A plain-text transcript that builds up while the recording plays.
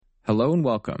Hello and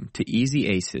welcome to Easy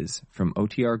Aces from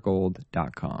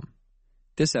OTRGold.com.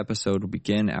 This episode will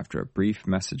begin after a brief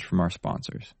message from our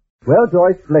sponsors. Well,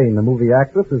 Joyce Blaine, the movie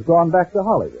actress, has gone back to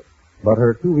Hollywood, but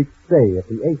her 2-week stay at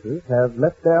the Aces has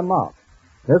left their mark.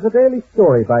 There's a daily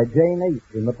story by Jane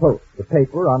Ace in the Post, the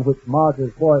paper on which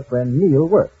Marge's boyfriend Neil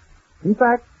works. In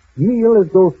fact, Neil is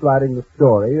ghostwriting the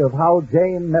story of how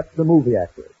Jane met the movie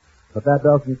actress. But that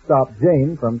doesn't stop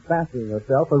Jane from fancying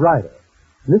herself a writer.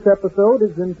 This episode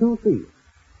is in 2 scenes,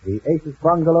 the Aces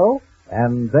bungalow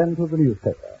and then to the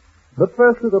newspaper. But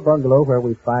first to the bungalow where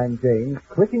we find Jane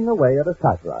clicking away at a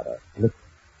typewriter. Listen.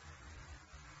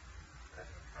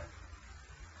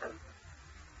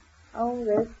 Oh,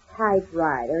 this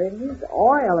typewriter. It needs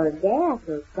oil or gas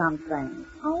or something.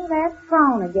 Oh, that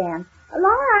phone again.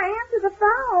 Laura, answer the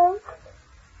phone.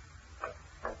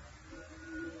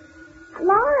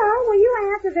 Laura, will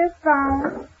you answer this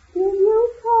phone? Did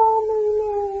you call me,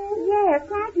 Nan? Yes,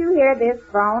 can't you hear this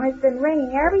phone? It's been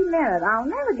ringing every minute. I'll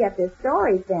never get this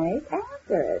story finished.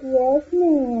 Answer it. Yes,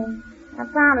 ma'am. I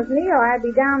promised Neil I'd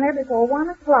be down there before 1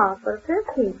 o'clock, but if this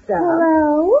keeps up...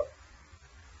 Hello?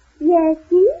 Yes,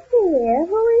 he's here.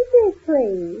 Who is it,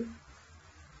 please?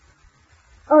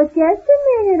 Oh, just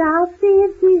a minute. I'll see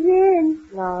if she's in.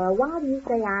 Laura, why do you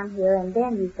say I'm here and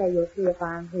then you say you'll see if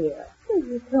I'm here?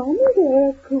 You told me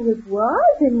to ask who it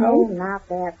was, and Oh, not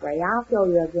that way. I'll show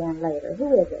you again later.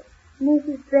 Who is it?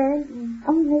 Mrs. Benton.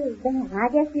 Oh, Mrs. Benton. I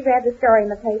guess you read the story in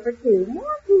the paper, too.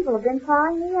 More people have been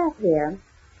calling me up here.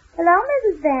 Hello,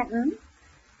 Mrs. Benton.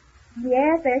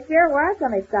 Yes, there sure was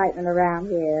some excitement around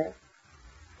here.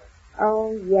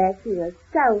 Oh, yes, she was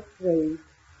so sweet.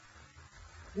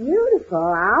 Beautiful,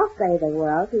 I'll say the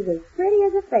world. She's as pretty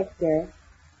as a fixture.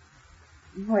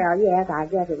 Well, yes, I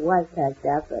guess it was touched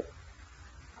up, but...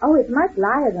 Oh, it's much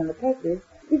lighter than the pictures.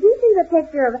 Did you see the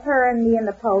picture of her and me in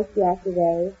the Post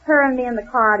yesterday? Her and me in the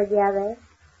car together?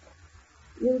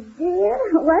 You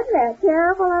did? Wasn't that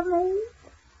terrible of me?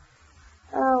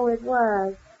 Oh, it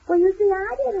was. Well, you see,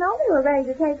 I didn't know they were ready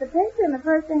to take the picture, and the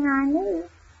first thing I knew...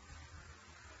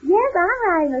 Yes,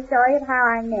 I'm writing the story of how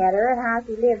I met her and how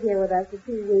she lived here with us for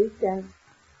 2 weeks, and...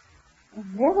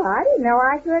 Well, I didn't know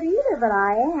I could either, but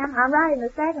I am. I'm writing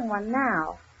the second one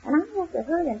now. And I have to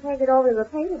hurry and take it over to the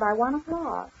paper by 1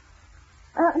 o'clock.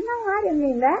 No, I didn't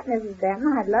mean that, Mrs.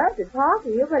 Benton. I'd love to talk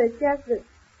to you, but it's just that...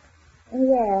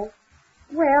 Yes.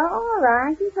 Well, all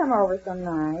right. You come over some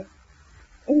night.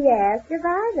 Yes,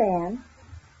 goodbye then.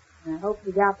 I hope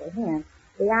you got the hint.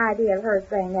 The idea of her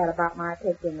saying that about my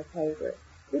picture in the paper.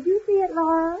 Did you see it,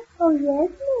 Laura? Oh, yes,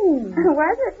 ma'am.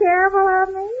 Was it terrible of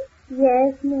me?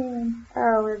 Yes, ma'am.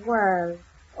 Oh, it was.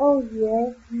 Oh,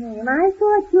 yes, ma'am. I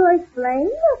thought Joyce Blaine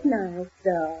was nice,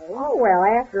 though. Oh, well,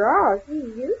 after all, she's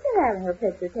used to having her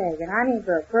picture taken. I mean,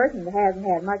 for a person that hasn't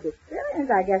had much experience,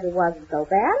 I guess it wasn't so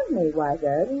bad of me, was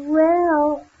it?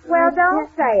 Well, don't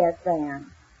say it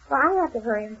then. Well, I have to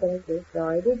hurry and finish this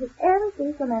story. Did you ever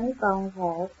see so many phone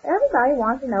calls? Everybody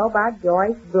wants to know about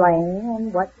Joyce Blaine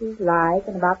and what she's like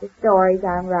and about the stories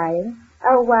I'm writing.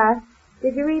 Oh,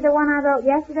 did you read the one I wrote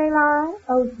yesterday, Laura?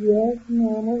 Oh, yes,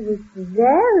 ma'am. It was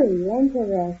very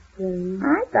interesting.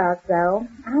 I thought so.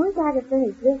 I wish I could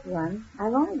finish this one.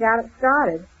 I've only got it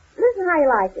started. Listen how you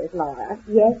like this, Laura.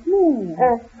 Yes, ma'am.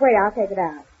 Wait, I'll take it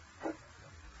out.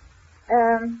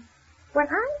 When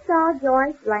I saw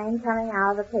Joyce Blaine coming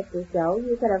out of the picture show,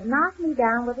 you could have knocked me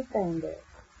down with a finger.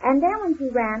 And then when she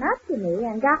ran up to me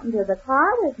and got into the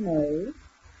car with me...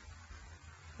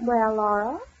 Well,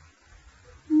 Laura?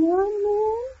 Well,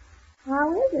 ma'am,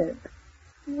 how is it?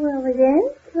 Well, it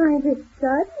ends kind of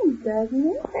sudden, doesn't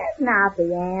it? That's not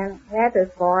the end. That's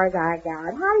as far as I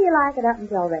got. How do you like it up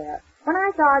until there? When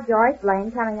I saw Joyce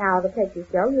Blaine coming out of the picture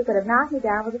show, you could have knocked me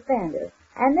down with a fender.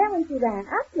 And then when she ran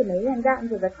up to me and got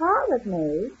into the car with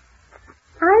me...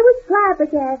 I was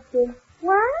flabbergasted.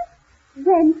 What?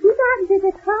 When she got into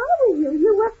the car with you,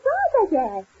 you were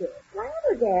flabbergasted.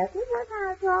 Flabbergasted? What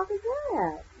kind of talk is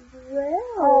that? Well...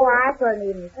 Oh, I couldn't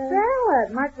even spell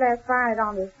it, much less find it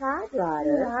on this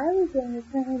typewriter. Well, I was only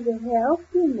trying to help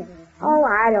you, ma'am. Oh,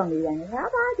 I don't need any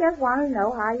help. I just wanted to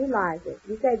know how you liked it.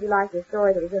 You said you liked the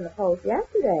story that was in the Post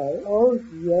yesterday. Oh,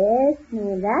 yes,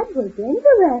 ma'am. That was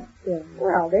interesting.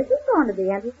 Well, this is going to be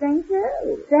interesting,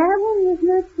 too. That one is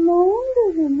much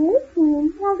longer than this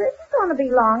one. Well, this is going to be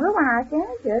longer when I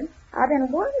finish it. I've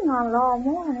been working on it all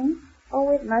morning. Oh,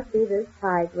 it must be this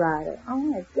typewriter.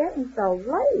 Oh, it's getting so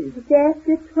late. It's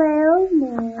after 12,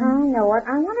 ma'am. I know it.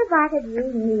 I wonder if I could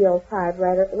use Neil's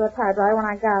typewriter when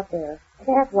I got there.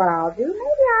 That's what I'll do. Maybe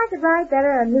I could write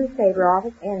better in a newspaper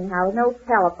office anyhow with no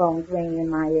telephones ringing in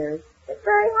my ears. It's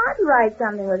very hard to write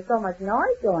something with so much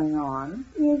noise going on.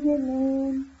 Is it,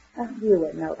 ma'am? You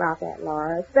wouldn't know about that,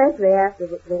 Laura, especially after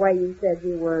the way you said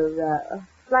you were,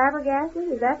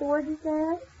 flabbergasted. Is that the word you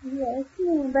said? Yes,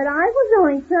 ma'am, but I was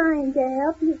only trying to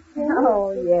help you.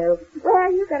 Oh, you.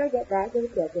 Well, you better get back to the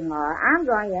kitchen, Laura. I'm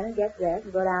going in and get dressed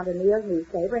and go down to Neil's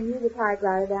newspaper and use the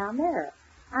typewriter down there.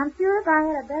 I'm sure if I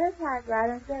had a better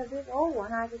typewriter instead of this old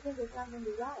one, I could think of something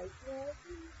to write.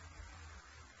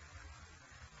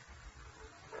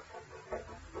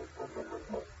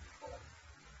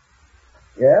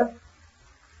 Yes?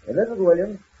 Hey, this is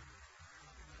Williams.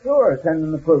 Sure,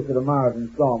 sending the proof of tomorrow's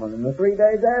installment, and the 3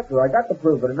 days after, I got the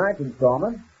proof of tonight's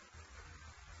installment.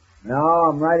 No,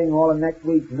 I'm writing all of next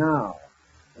week's now.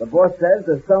 The boss says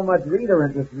there's so much reader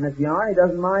interest in this yarn, he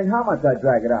doesn't mind how much I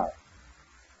drag it out.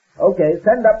 Okay,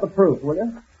 send up the proof, will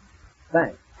you?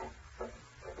 Thanks.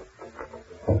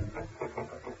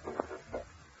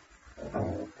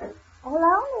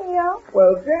 Hello, Neil.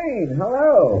 Well, Jane,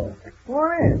 hello. Come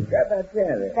on in. Grab that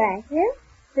chair there. Thank you.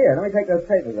 Here, let me take those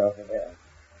papers off of there.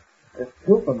 This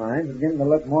coop of mine's beginning to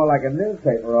look more like a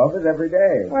newspaper office every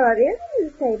day. Well, it is a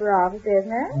newspaper office,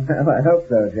 isn't it? Well, I hope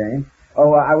so, Jane.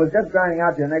 Oh, I was just grinding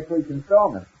out your next week's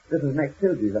installment. This is next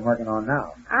Tuesday's I'm working on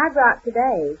now. I brought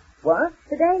today's. What?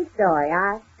 Today's story.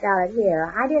 I got it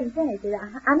here. I didn't finish it.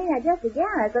 I just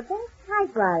began it, but that's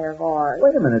typewriter for it.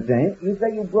 Wait a minute, Jane. You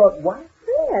say you brought what?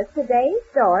 Yes, today's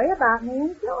story about me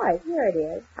and Joyce. Here it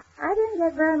is. I didn't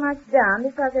get very much done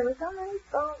because there were so many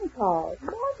phone calls.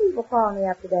 More people called me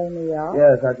up today, Neil.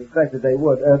 Yes, I suspected they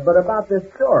would. But about this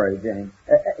story, Jane,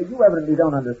 you evidently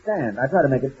don't understand. I tried to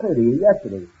make it clear to you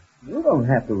yesterday. You don't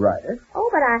have to write it. Oh,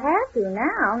 but I have to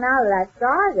now that I've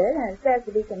started, and it says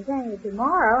to be continued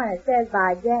tomorrow, and it says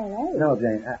by Jane A. No,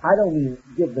 Jane, I don't mean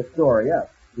give the story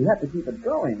up. You have to keep it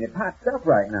going. It's hot stuff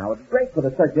right now. It's great for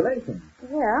the circulation.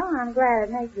 Well, I'm glad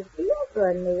it makes you feel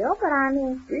good, Neil, but I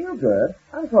mean... Feel good?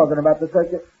 I'm talking about the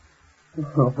circulation.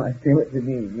 Oh, I see what you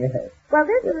mean, yes. Well,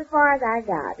 this is as far as I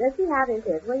got. Let's see how this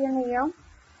is, will you, Neil?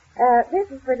 This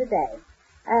is for today.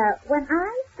 When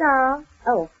I saw...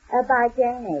 by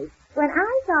Jane A. When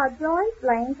I saw Joyce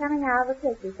Blaine coming out of a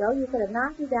picture show, you could have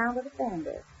knocked me down with a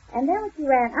fender. And then when she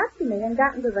ran up to me and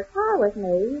got into the car with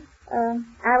me,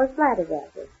 I was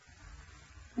flabbergasted.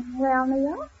 Well,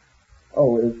 Neil?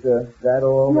 Oh, is that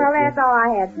all? Well, that's all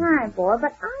I had time for,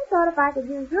 but I thought if I could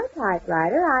use your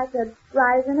typewriter, I could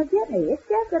write it in a jitney. It's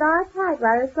just that our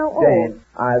typewriter is so old. Jane,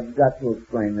 I've got to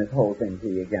explain this whole thing to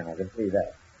you again. I can see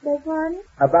that. Beg pardon?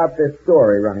 About this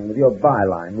story running with your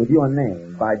byline, with your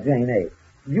name, by Jane A.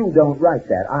 You don't write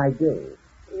that. I do.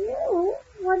 You?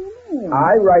 What do you mean?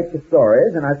 I write the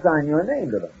stories, and I sign your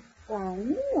name to them. Why,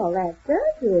 Neil, that's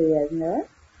surgery, isn't it?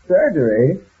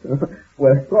 Surgery?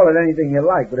 Well, call it anything you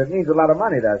like, but it means a lot of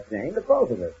money, does, Jane, to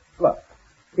both of us. Look,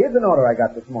 here's an order I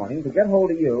got this morning to get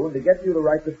hold of you and to get you to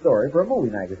write the story for a movie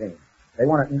magazine. They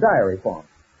want it in diary form.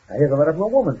 Now, here's a letter from a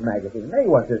woman's magazine. They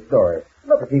want this story.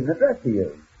 Look, it's even addressed to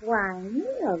you. Why,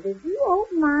 Neil, did you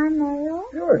open my mail?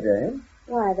 Sure, Jane.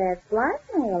 Why, that's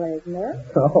blackmail, isn't it?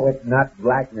 Oh, it's not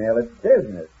blackmail, it's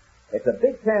business. It's a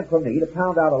big chance for me to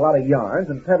pound out a lot of yarns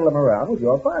and peddle them around with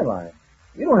your byline.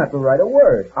 You don't have to write a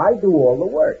word. I do all the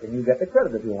work, and you get the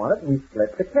credit if you want it, and we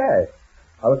split the cash.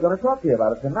 I was going to talk to you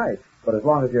about it tonight, but as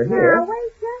long as you're here... Now,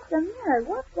 wait just a minute.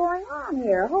 What's going on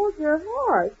here? Hold your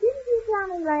horse. Didn't you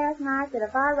tell me last night that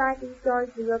if I write these stories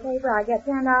for your paper, I get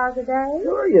 $10 a day?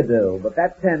 Sure you do, but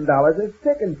that $10 is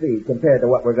chicken feed compared to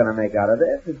what we're going to make out of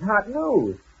this. It's hot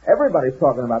news. Everybody's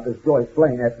talking about this Joyce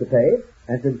Blaine escapade,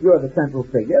 and since you're the central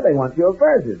figure, they want your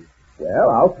version. Well,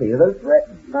 I'll see that it's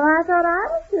written. But I thought I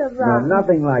was to have written. No,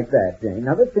 nothing like that, Jane.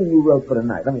 Now, this thing you wrote for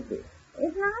tonight, let me see it.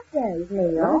 It's not finished,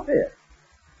 Neil. Let me see it.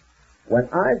 When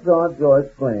I saw Joyce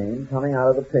Blaine coming out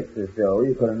of the picture show,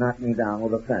 you could have knocked me down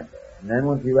with a fender. And then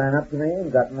when she ran up to me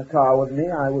and got in the car with me,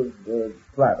 I was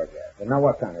flabbergasted. Now,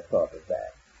 what kind of talk is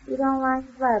that? You don't like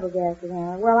the flabbergasted,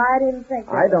 huh? Well, I didn't think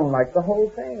that. I don't like the whole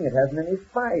thing. It hasn't any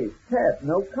spice, pep,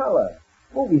 no color.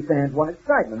 Movie fans want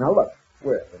excitement. Now, look.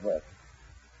 Where is it?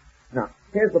 Now,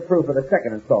 here's the proof of the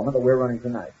second installment that we're running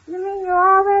tonight. You mean you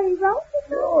already wrote it?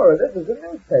 Sure, this is a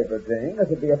newspaper, Jane. This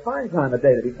would be a fine time of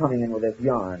day to be coming in with this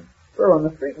yarn. We're on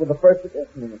the street with the first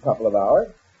edition in a couple of hours.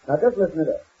 Now, just listen to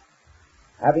this.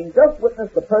 Having just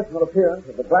witnessed the personal appearance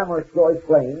of the glamorous Joyce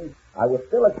Blaine, I was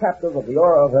still a captive of the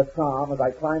aura of her charm as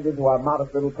I climbed into our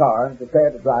modest little car and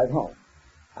prepared to drive home.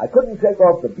 I couldn't shake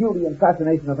off the beauty and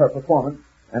fascination of her performance,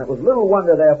 and it was little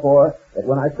wonder, therefore, that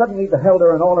when I suddenly beheld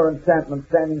her in all her enchantment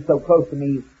standing so close to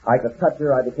me, I could touch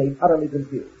her, I became utterly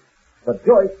confused. But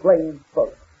Joyce Blaine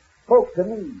spoke to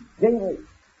me, Jane Lee,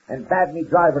 and bade me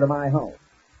drive her to my home.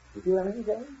 You feel anything,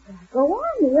 Jane? Go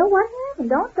on, Neil. What happened?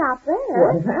 Don't stop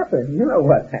there. What happened? You know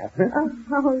what happened.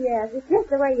 Oh, yes. It's just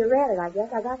the way you read it, I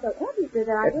guess. I got so interested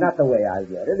that I It's not the way I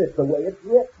read it. It's the way it's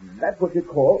written. That's what you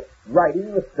call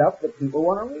writing the stuff that people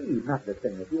want to read, not the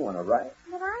thing that you want to write.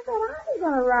 But I thought I was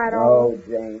going to write all Oh,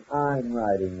 Jane, I'm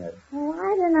writing it. Oh,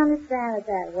 I didn't understand it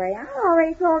that way. I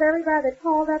already told everybody that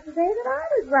called up today that I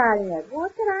was writing it.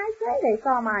 What could I say? They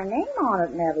saw my name on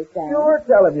it and everything. Sure,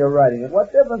 tell them you're writing it.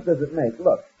 What difference does it make?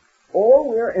 Look, all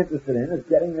we're interested in is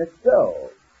getting this show.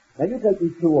 Now, you take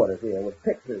these 2 orders here with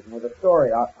pictures and with a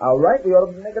story. I'll write. We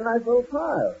ought to make a nice little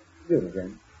pile. Excuse me,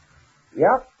 Jane.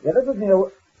 Yeah, this is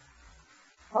Neil.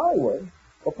 Hollywood?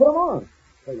 Well, put them on.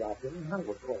 Say, y'all, Jimmy,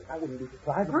 Hollywood calling. I wouldn't be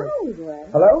surprised if Hollywood?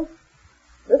 Hello?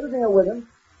 This is Neil Wiggins.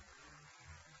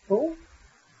 Who?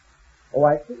 Oh,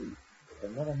 I see. It's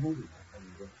another movie.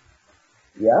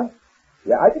 Yeah?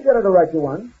 Yeah, I can get her to write you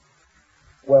one.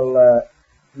 Well,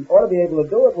 he ought to be able to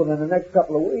do it within the next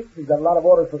couple of weeks. He's got a lot of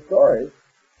orders for stories.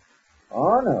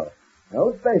 Oh, no.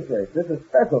 No space race. This is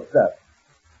special stuff.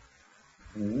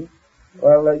 Mm-hmm.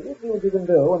 Well, you see what you can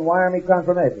do and wire me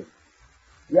confirmation.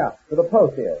 Yeah, to the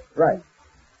post here. Right.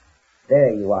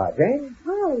 There you are, Jane.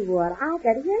 Hollywood, I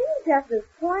could hear you just as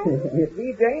plain. You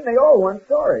see, Jane, they all want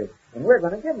stories, and we're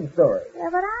going to give them stories. Yeah,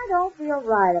 but I don't feel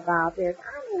right about this.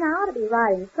 I mean, I ought to be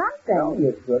writing something. No,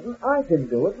 you shouldn't. I can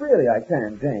do it. Really, I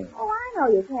can, Jane. Oh, I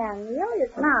know you can, Neil.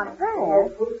 It's not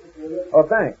bad. Oh,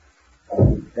 thanks.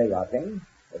 There you are, Jane.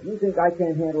 If you think I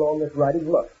can't handle all this writing,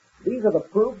 look. These are the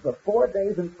proofs of 4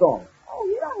 days' installments. Oh,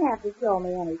 you don't have to show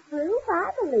me any proof.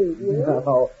 I believe you.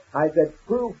 No, I said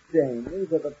proof, Jane.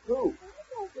 These are the proofs.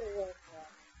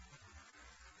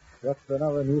 Just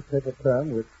another newspaper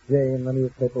term which Jane, the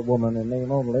newspaper woman in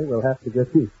name only, will have to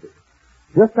get used to.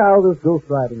 Just how this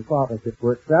ghostwriting partnership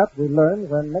works out, we learn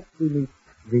when next we meet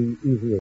the Easy